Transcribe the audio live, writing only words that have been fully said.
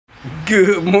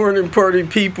Good morning, party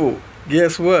people.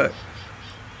 Guess what?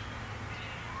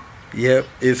 Yep,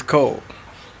 it's cold.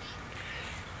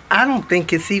 I don't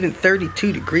think it's even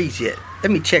 32 degrees yet.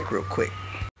 Let me check real quick.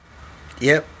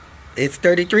 Yep, it's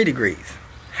 33 degrees.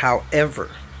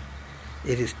 However,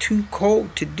 it is too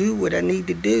cold to do what I need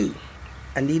to do.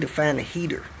 I need to find a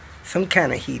heater, some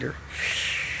kind of heater.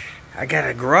 I got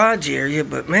a garage area,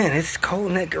 but man, it's cold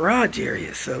in that garage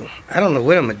area, so I don't know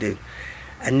what I'm gonna do.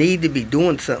 I need to be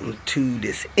doing something to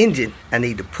this engine I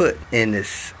need to put in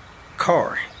this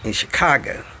car in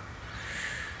Chicago.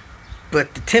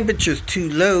 But the temperature's too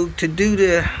low to do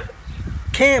the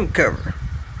cam cover.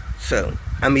 So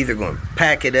I'm either going to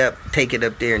pack it up, take it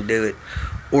up there and do it,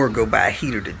 or go buy a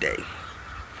heater today.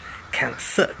 Kind of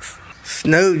sucks.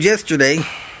 Snowed yesterday.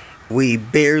 We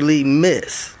barely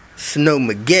missed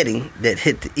Snowmageddon that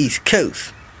hit the East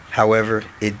Coast. However,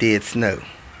 it did snow.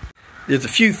 There's a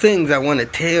few things I want to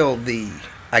tell the,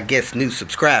 I guess, new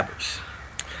subscribers.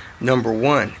 Number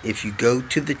one, if you go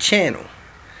to the channel,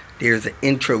 there's an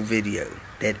intro video.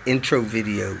 That intro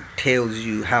video tells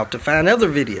you how to find other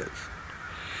videos.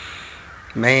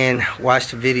 Man, watch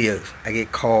the videos. I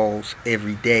get calls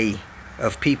every day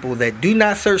of people that do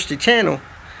not search the channel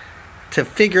to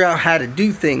figure out how to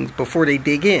do things before they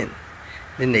dig in.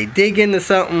 Then they dig into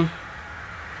something,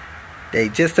 they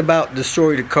just about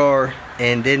destroy the car,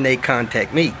 and then they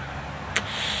contact me.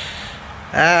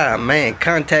 Ah man,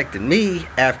 contacting me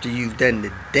after you've done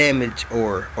the damage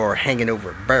or hanging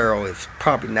over a barrel is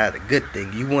probably not a good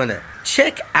thing. You want to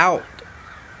check out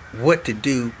what to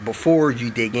do before you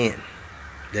dig in.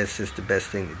 That's just the best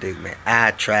thing to do, man.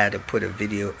 I try to put a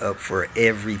video up for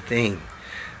everything.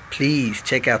 Please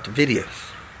check out the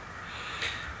videos.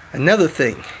 Another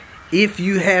thing, if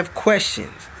you have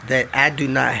questions that I do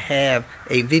not have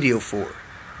a video for,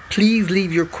 please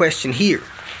leave your question here.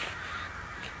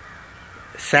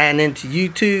 Sign into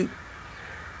YouTube,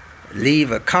 leave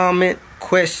a comment,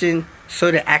 question,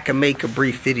 so that I can make a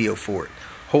brief video for it.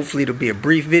 Hopefully it'll be a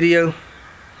brief video,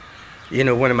 you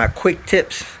know, one of my quick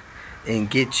tips,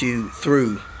 and get you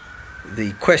through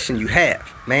the question you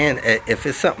have. Man, if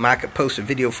it's something I could post a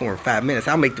video for in 5 minutes,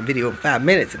 I'll make the video in 5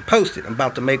 minutes and post it. I'm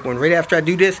about to make one right after I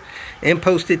do this and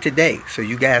post it today, so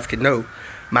you guys can know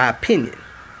my opinion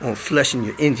on flushing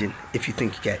your engine if you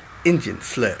think you got engine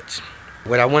sludge.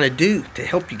 What I want to do to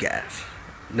help you guys.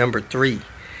 Number 3,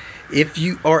 if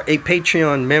you are a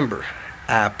Patreon member,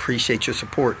 I appreciate your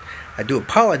support. I do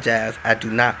apologize, I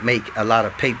do not make a lot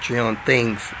of Patreon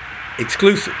things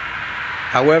exclusive.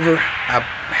 However, I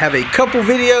have a couple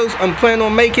videos I'm planning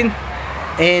on making,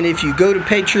 and if you go to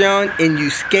Patreon and you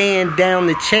scan down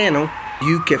the channel,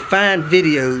 you can find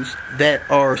videos that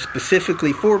are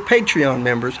specifically for Patreon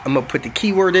members. I'm going to put the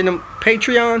keyword in them,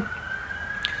 Patreon.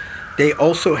 They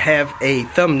also have a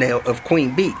thumbnail of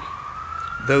Queen Bee.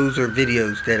 Those are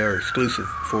videos that are exclusive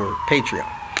for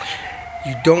Patreon.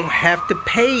 You don't have to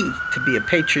pay to be a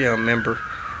Patreon member.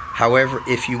 However,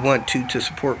 if you want to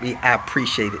support me, I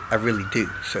appreciate it. I really do.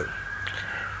 So,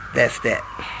 that's that.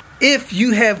 If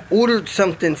you have ordered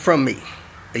something from me,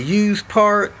 a used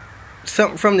part,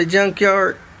 something from the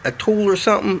junkyard, a tool or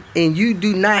something, and you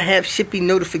do not have shipping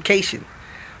notification,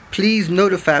 please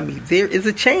notify me. There is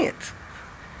a chance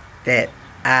that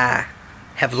I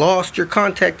have lost your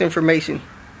contact information,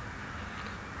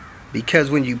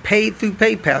 because when you paid through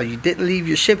PayPal, you didn't leave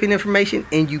your shipping information,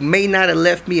 and you may not have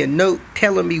left me a note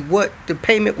telling me what the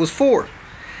payment was for.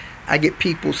 I get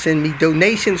people send me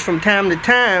donations from time to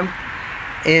time,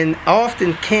 and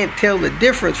often can't tell the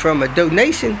difference from a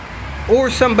donation or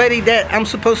somebody that I'm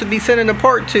supposed to be sending a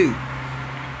part to.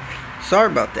 Sorry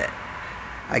about that.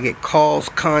 I get calls,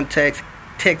 contacts,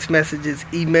 text messages,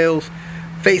 emails,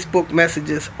 Facebook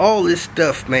messages, all this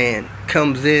stuff, man,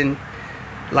 comes in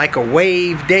like a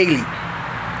wave daily.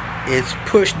 It's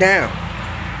pushed down.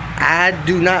 I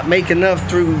do not make enough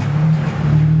through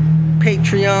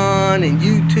Patreon and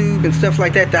YouTube and stuff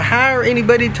like that to hire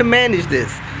anybody to manage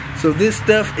this. So this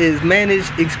stuff is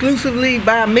managed exclusively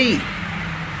by me,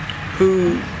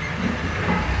 who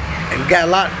have got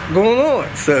a lot going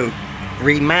on. So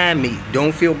remind me,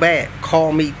 don't feel bad.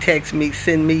 Call me, text me,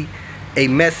 send me a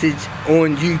message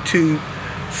on YouTube,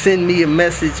 send me a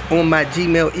message on my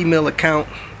Gmail email account.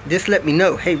 Just let me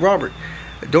know, hey Robert,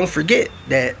 don't forget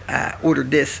that I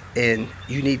ordered this and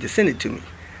you need to send it to me.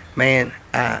 Man,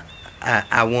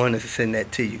 I want to send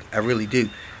that to you. I really do.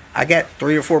 I got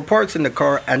 3 or 4 parts in the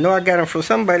car. I know I got them from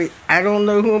somebody. I don't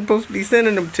know who I'm supposed to be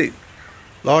sending them to.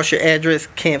 Lost your address,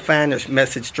 can't find their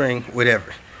message string,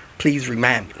 whatever. Please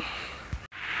remind me.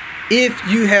 If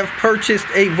you have purchased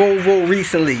a Volvo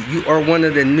recently, you are one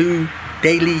of the new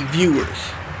daily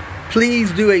viewers.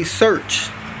 Please do a search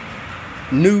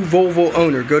new Volvo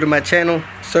owner. Go to my channel,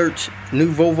 search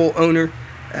new Volvo owner,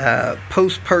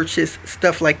 post-purchase,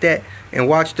 stuff like that, and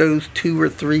watch those 2 or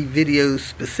 3 videos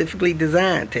specifically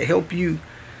designed to help you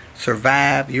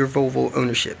survive your Volvo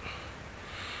ownership.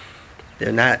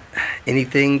 They're not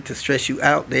anything to stress you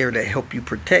out. They are to help you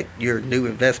protect your new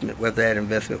investment, whether that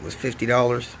investment was $50,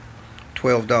 $12,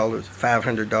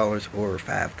 $500, or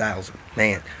 $5,000.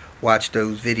 Man, watch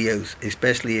those videos,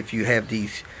 especially if you have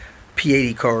these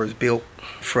P80 cars built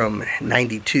from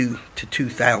 92 to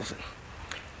 2000.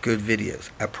 Good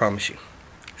videos, I promise you.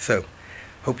 So,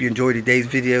 hope you enjoyed today's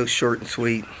video, short and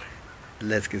sweet.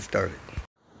 Let's get started.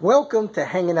 Welcome to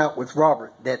Hanging Out with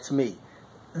Robert, that's me.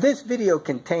 This video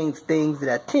contains things that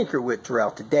I tinker with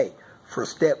throughout the day. For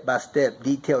step-by-step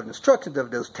detailed instructions of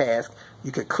those tasks,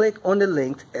 you can click on the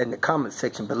links in the comment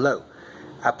section below.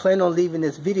 I plan on leaving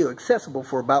this video accessible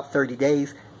for about 30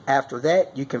 days. After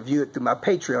that, you can view it through my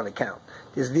Patreon account.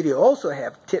 This video also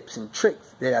has tips and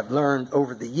tricks that I've learned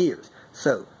over the years.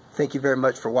 So, thank you very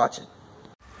much for watching.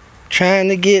 Trying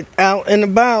to get out and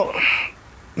about.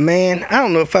 Man, I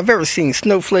don't know if I've ever seen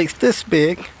snowflakes this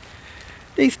big.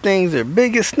 These things are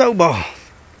big as snowballs.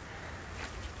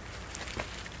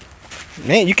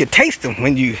 Man, you can taste them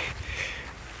when you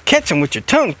catch them with your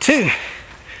tongue too.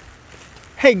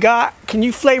 Hey God, can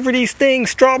you flavor these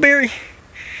things strawberry?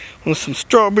 Want some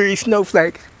strawberry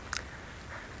snowflakes?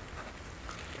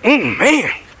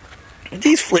 Man,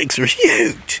 these flakes are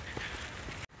huge.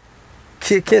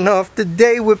 Kicking off the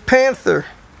day with Panther.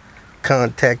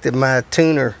 Contacted my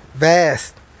tuner,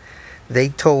 Vast. They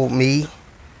told me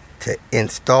to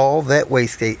install that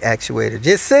wastegate actuator.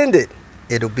 Just send it.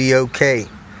 It'll be okay.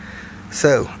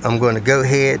 So I'm going to go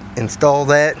ahead and install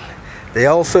that. They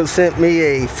also sent me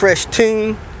a fresh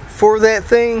tune for that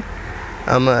thing.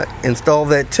 I'm going to install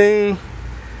that tune.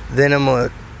 Then I'm going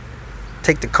to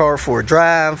take the car for a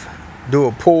drive, do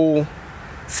a pull,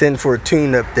 send for a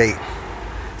tune update.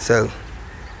 So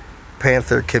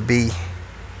Panther could be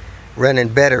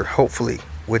running better, hopefully,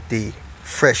 with the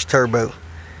fresh turbo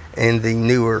and the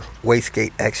newer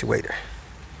wastegate actuator.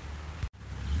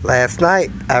 Last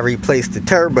night I replaced the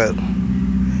turbo.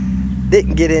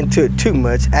 Didn't get into it too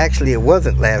much. Actually, it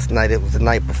wasn't last night, it was the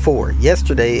night before.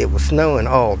 Yesterday it was snowing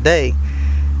all day,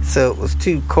 so it was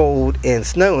too cold and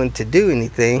snowing to do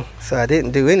anything, so I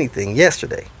didn't do anything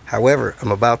yesterday. However,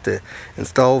 I'm about to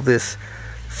install this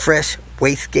fresh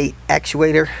wastegate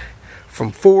actuator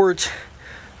from Forge.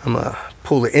 I'm gonna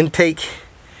pull the intake,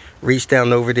 reach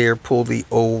down over there, pull the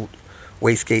old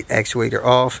wastegate actuator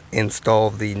off, install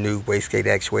the new wastegate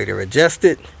actuator, adjust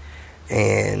it,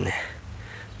 and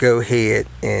go ahead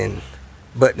and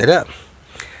button it up.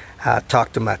 I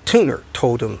talked to my tuner,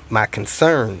 told him my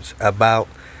concerns about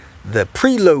the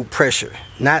preload pressure,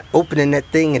 not opening that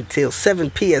thing until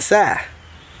 7 psi.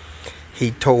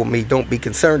 He told me don't be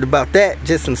concerned about that,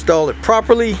 just install it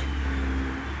properly,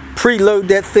 preload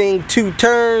that thing 2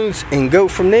 turns, and go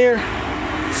from there.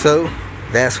 So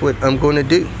that's what I'm going to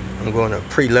do. I'm going to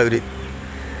preload it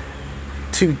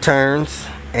 2 turns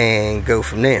and go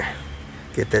from there.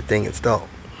 Get that thing installed.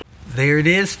 There it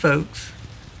is, folks.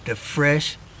 The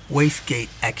fresh wastegate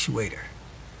actuator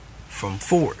from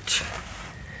Forge,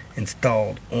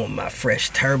 installed on my fresh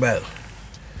turbo.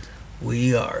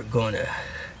 We are going to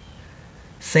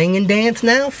sing and dance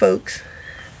now, folks.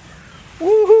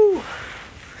 Woohoo!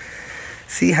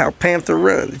 See how Panther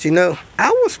runs. You know, I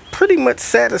was pretty much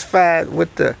satisfied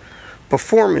with the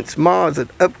performance mods and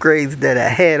upgrades that I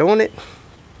had on it.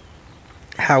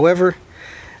 However,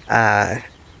 I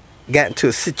got into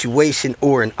a situation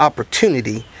or an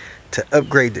opportunity to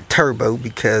upgrade the turbo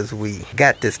because we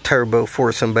got this turbo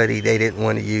for somebody. They didn't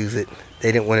want to use it.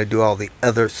 They didn't want to do all the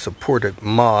other supported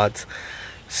mods.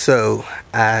 So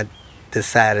I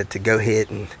decided to go ahead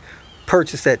and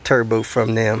purchase that turbo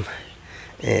from them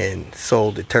and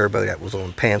sold the turbo that was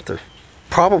on Panther.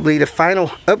 Probably the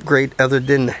final upgrade other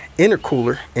than the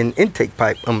intercooler and intake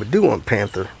pipe I'm going to do on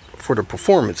Panther for the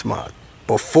performance mod.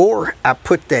 Before I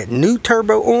put that new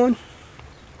turbo on,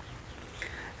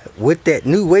 with that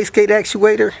new wastegate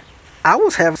actuator, I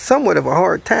was having somewhat of a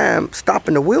hard time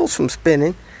stopping the wheels from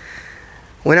spinning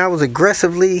when I was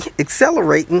aggressively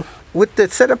accelerating with the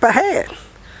setup I had.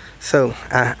 So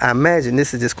I imagine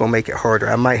this is just going to make it harder.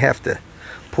 I might have to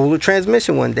pull the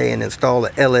transmission one day and install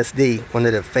a LSD, one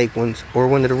of the fake ones or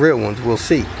one of the real ones. We'll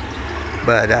see.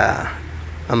 But I'm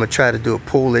going to try to do a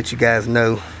pull, let you guys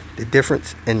know the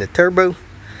difference in the turbo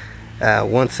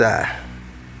once I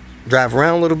drive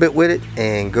around a little bit with it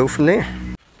and go from there.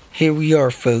 Here we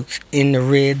are, folks, in the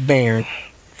Red Baron,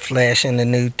 flashing the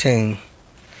new tune.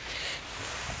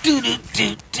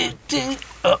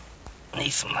 Oh, need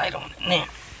some light on it now.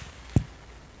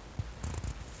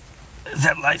 Is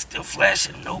that light still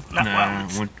flashing? Nope, not while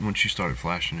it's... once you started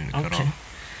flashing it cut off.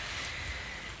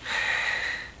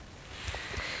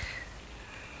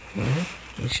 Well,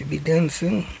 we should be done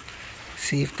soon.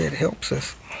 See if that helps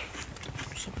us.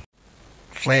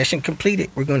 Flashing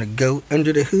completed. We're going to go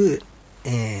under the hood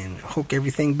and hook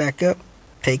everything back up.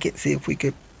 Take it, see if we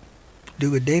could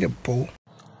do a data pull.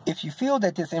 If you feel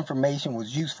that this information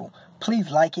was useful,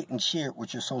 please like it and share it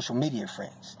with your social media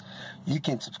friends. You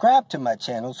can subscribe to my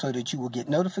channel so that you will get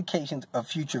notifications of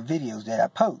future videos that I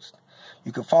post.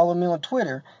 You can follow me on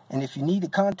Twitter, and if you need to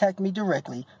contact me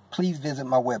directly, please visit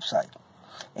my website.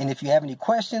 And if you have any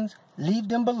questions, leave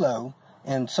them below,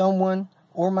 and someone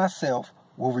or myself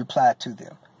will reply to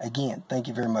them. Again, thank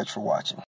you very much for watching.